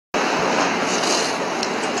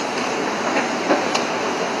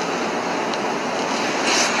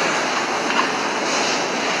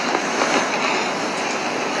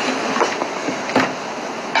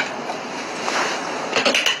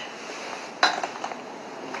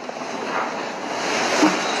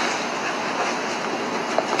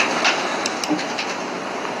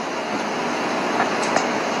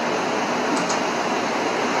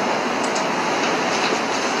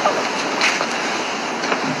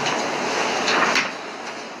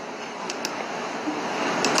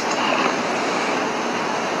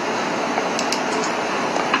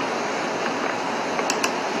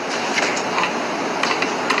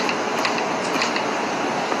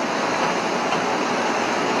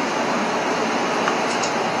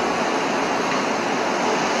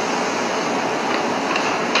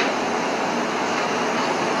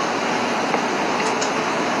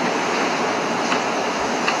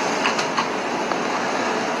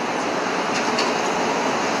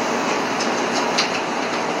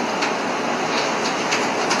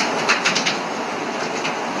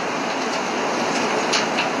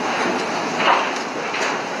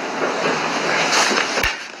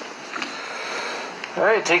All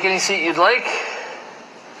right, take any seat you'd like.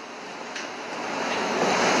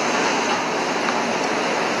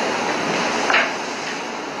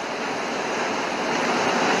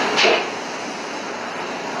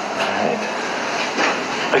 All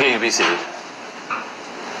right. Okay, you be seated.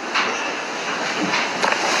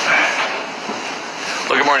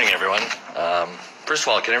 Well, good morning, everyone. First of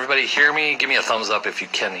all, can everybody hear me? Give me a thumbs up if you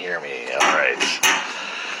can hear me. All right.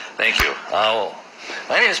 Thank you.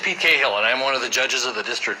 My name is Pete Cahill, and I'm one of the judges of the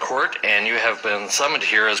District Court, and you have been summoned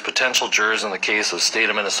here as potential jurors in the case of State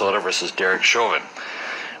of Minnesota versus Derek Chauvin,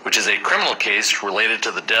 which is a criminal case related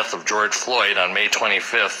to the death of George Floyd on May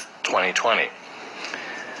 25th, 2020.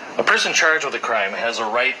 A person charged with a crime has a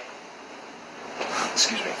right,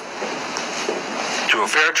 to a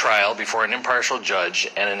fair trial before an impartial judge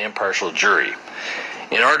and an impartial jury.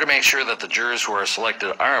 In order to make sure that the jurors who are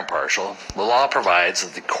selected are impartial, the law provides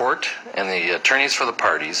that the court and the attorneys for the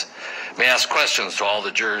parties may ask questions to all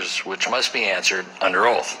the jurors which must be answered under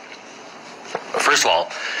oath. First of all,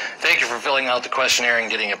 thank you for filling out the questionnaire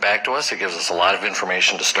and getting it back to us. It gives us a lot of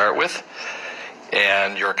information to start with.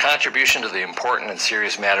 And your contribution to the important and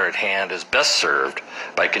serious matter at hand is best served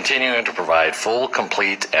by continuing to provide full,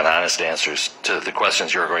 complete, and honest answers to the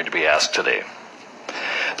questions you're going to be asked today.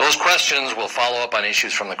 Those questions will follow up on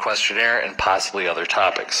issues from the questionnaire and possibly other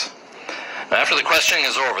topics. Now, after the questioning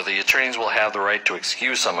is over, the attorneys will have the right to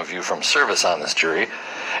excuse some of you from service on this jury,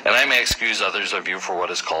 and I may excuse others of you for what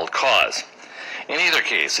is called cause. In either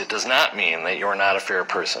case, it does not mean that you are not a fair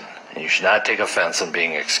person, and you should not take offense in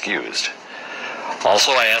being excused.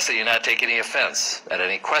 Also, I ask that you not take any offense at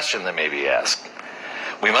any question that may be asked.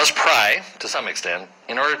 We must pry, to some extent,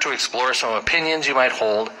 in order to explore some opinions you might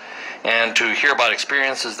hold and to hear about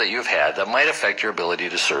experiences that you've had that might affect your ability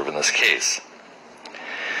to serve in this case.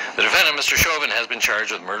 The defendant, Mr. Chauvin, has been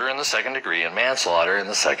charged with murder in the second degree and manslaughter in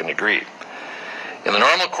the second degree. In the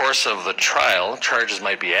normal course of the trial, charges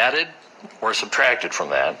might be added or subtracted from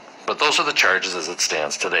that, but those are the charges as it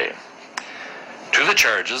stands today. To the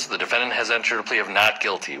charges, the defendant has entered a plea of not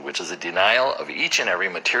guilty, which is a denial of each and every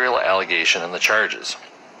material allegation in the charges.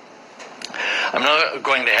 I'm now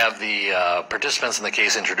going to have the participants in the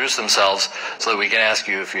case introduce themselves so that we can ask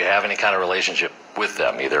you if you have any kind of relationship with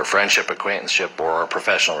them, either a friendship, acquaintanceship, or a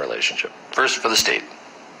professional relationship. First, for the state.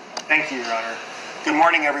 Thank you, Your Honor. Good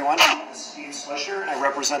morning, everyone. My name is Steve Swisher, and I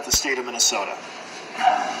represent the state of Minnesota.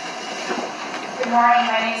 Good morning.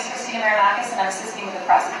 My name is Christina Marinakis, and I'm assisting with the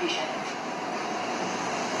prosecution.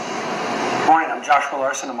 Good morning. I'm Joshua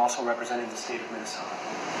Larson. I'm also representing the state of Minnesota.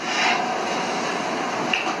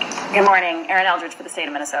 Good morning. Erin Eldridge for the state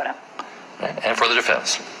of Minnesota. And for the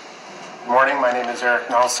defense. Good morning. My name is Eric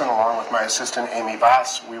Nelson, along with my assistant Amy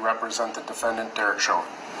Voss. We represent the defendant, Derek Chauvin.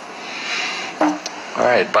 All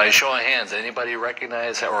right. By show of hands, anybody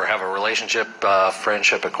recognize or have a relationship,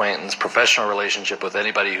 friendship, acquaintance, professional relationship with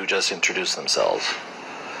anybody who just introduced themselves?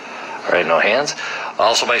 All right, no hands.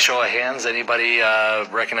 Also, by show of hands, anybody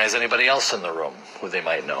recognize anybody else in the room who they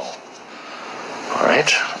might know? All right.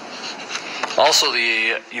 Also,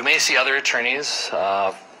 you may see other attorneys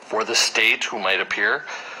for the state who might appear.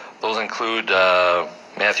 Those include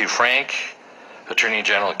Matthew Frank, Attorney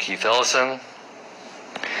General Keith Ellison,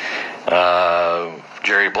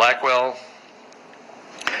 Jerry Blackwell.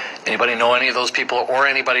 Anybody know any of those people or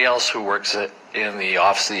anybody else who works in the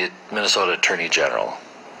office of the Minnesota Attorney General?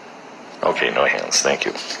 Okay, no hands. Thank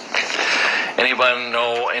you. Anyone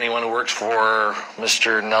know anyone who works for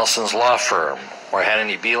Mr. Nelson's law firm or had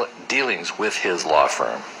any dealings with his law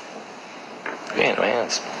firm? Okay, no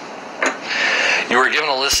hands. You were given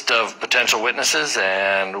a list of potential witnesses,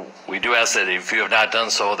 and we do ask that if you have not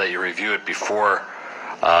done so, that you review it before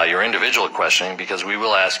your individual questioning, because we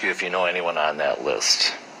will ask you if you know anyone on that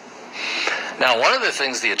list. Now, one of the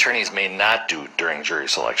things the attorneys may not do during jury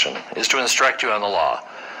selection is to instruct you on the law.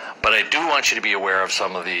 But I do want you to be aware of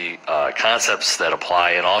some of the concepts that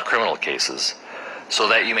apply in all criminal cases so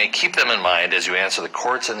that you may keep them in mind as you answer the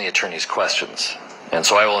court's and the attorney's questions. And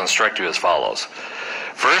so I will instruct you as follows.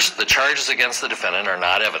 First, the charges against the defendant are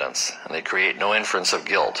not evidence, and they create no inference of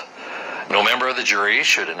guilt. No member of the jury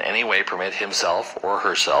should in any way permit himself or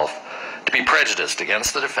herself to be prejudiced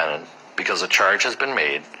against the defendant because a charge has been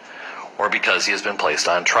made or because he has been placed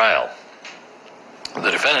on trial.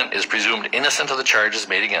 The defendant is presumed innocent of the charges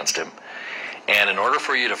made against him, and in order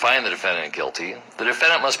for you to find the defendant guilty, the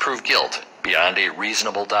defendant must prove guilt beyond a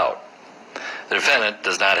reasonable doubt. The defendant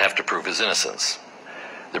does not have to prove his innocence.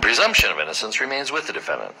 The presumption of innocence remains with the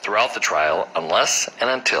defendant throughout the trial unless and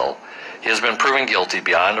until he has been proven guilty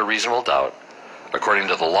beyond a reasonable doubt according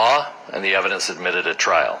to the law and the evidence admitted at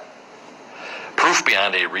trial. Proof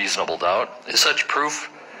beyond a reasonable doubt is such proof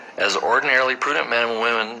as ordinarily prudent men and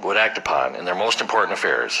women would act upon in their most important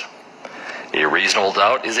affairs. A reasonable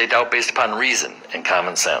doubt is a doubt based upon reason and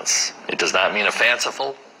common sense. It does not mean a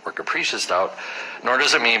fanciful or capricious doubt, nor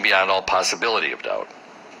does it mean beyond all possibility of doubt.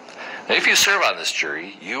 Now, if you serve on this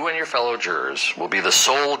jury, you and your fellow jurors will be the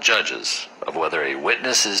sole judges of whether a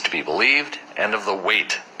witness is to be believed and of the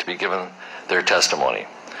weight to be given their testimony.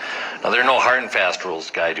 Now, there are no hard and fast rules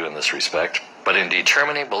to guide you in this respect, but in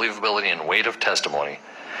determining believability and weight of testimony,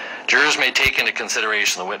 jurors may take into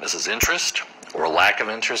consideration the witness's interest or lack of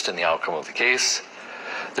interest in the outcome of the case,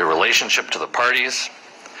 their relationship to the parties,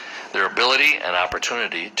 their ability and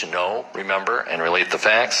opportunity to know, remember, and relate the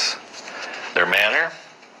facts, their manner,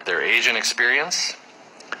 their age and experience,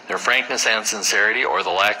 their frankness and sincerity or the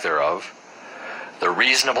lack thereof, the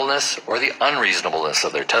reasonableness or the unreasonableness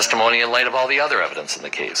of their testimony in light of all the other evidence in the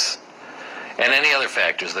case, and any other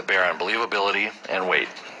factors that bear on believability and weight.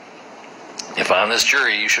 If on this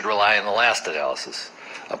jury, you should rely on the last analysis,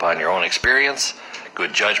 upon your own experience,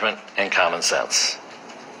 good judgment, and common sense.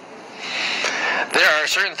 There are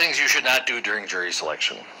certain things you should not do during jury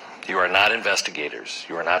selection. You are not investigators.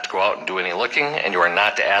 You are not to go out and do any looking, and you are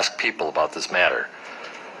not to ask people about this matter.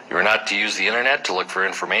 You are not to use the internet to look for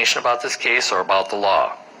information about this case or about the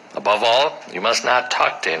law. Above all, you must not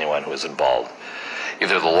talk to anyone who is involved,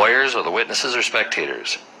 either the lawyers or the witnesses or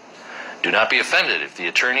spectators. Do not be offended if the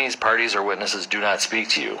attorneys, parties, or witnesses do not speak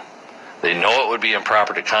to you. They know it would be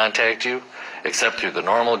improper to contact you, except through the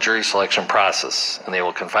normal jury selection process, and they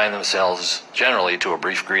will confine themselves generally to a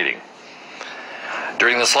brief greeting.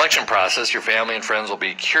 During the selection process, your family and friends will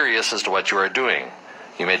be curious as to what you are doing.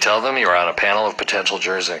 You may tell them you are on a panel of potential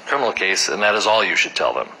jurors in a criminal case, and that is all you should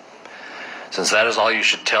tell them. Since that is all you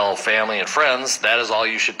should tell family and friends, that is all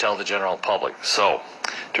you should tell the general public. So,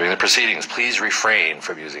 during the proceedings, please refrain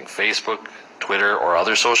from using Facebook, Twitter, or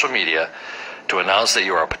other social media to announce that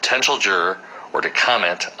you are a potential juror or to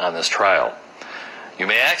comment on this trial. You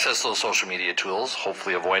may access those social media tools,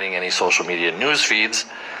 hopefully avoiding any social media news feeds,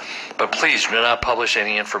 but please do not publish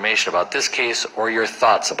any information about this case or your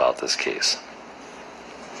thoughts about this case.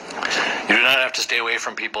 You do not have to stay away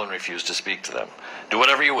from people and refuse to speak to them. Do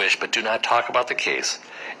whatever you wish, but do not talk about the case,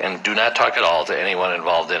 and do not talk at all to anyone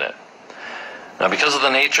involved in it. Now, because of the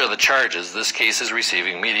nature of the charges, this case is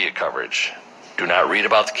receiving media coverage. Do not read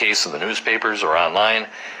about the case in the newspapers or online,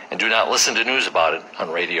 and do not listen to news about it on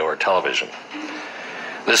radio or television.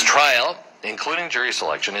 This trial, including jury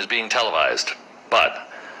selection, is being televised, but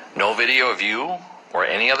no video of you or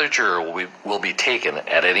any other juror will be taken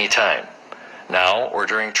at any time, now or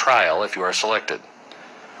during trial if you are selected.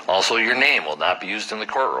 Also, your name will not be used in the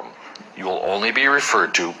courtroom. You will only be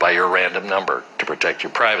referred to by your random number to protect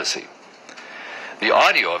your privacy. The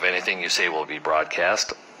audio of anything you say will be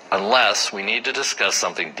broadcast unless we need to discuss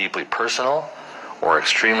something deeply personal or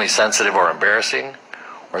extremely sensitive or embarrassing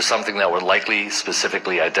or something that would likely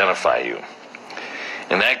specifically identify you.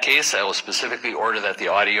 In that case, I will specifically order that the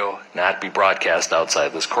audio not be broadcast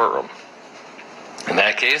outside this courtroom. In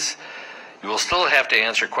that case, you will still have to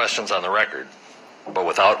answer questions on the record, but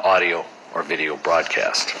without audio or video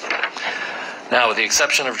broadcast. Now, with the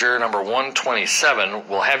exception of juror number 127,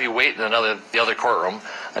 we'll have you wait in the other courtroom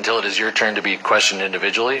until it is your turn to be questioned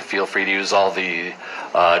individually. Feel free to use all the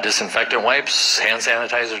disinfectant wipes, hand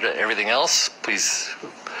sanitizer, everything else. Please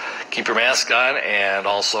keep your mask on and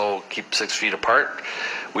also keep 6 feet apart.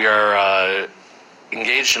 We are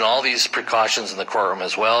engaged in all these precautions in the courtroom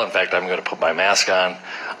as well. In fact, I'm going to put my mask on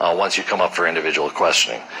once you come up for individual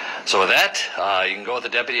questioning. So with that, you can go with the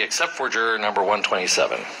deputy except for juror number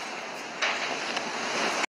 127.